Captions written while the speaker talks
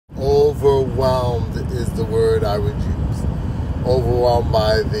overwhelmed is the word I would use. Overwhelmed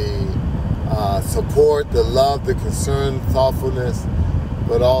by the support, the love, the concern, thoughtfulness,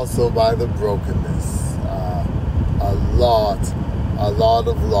 but also by the brokenness. A lot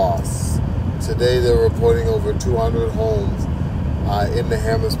of loss. Today they're reporting over 200 homes in the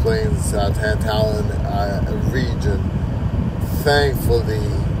Hammonds Plains, Tantallon region. Thankfully,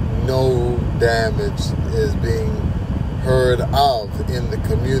 no damage is being heard of in the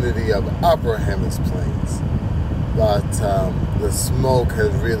community of Upper Hammonds Plains. But the smoke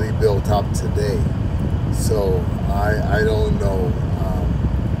has really built up today. So I don't know.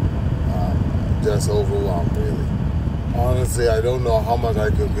 Just overwhelmed, really. Honestly, I don't know how much I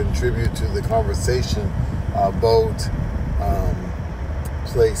could contribute to the conversation about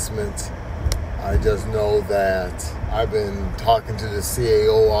placement. I just know that I've been talking to the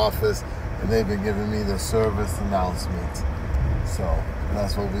CAO office and they've been giving me the service announcement. So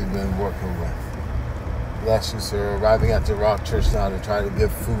that's what we've been working with. Bless you, sir. Arriving at the Rock Church now to try to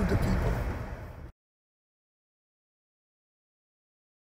give food to people.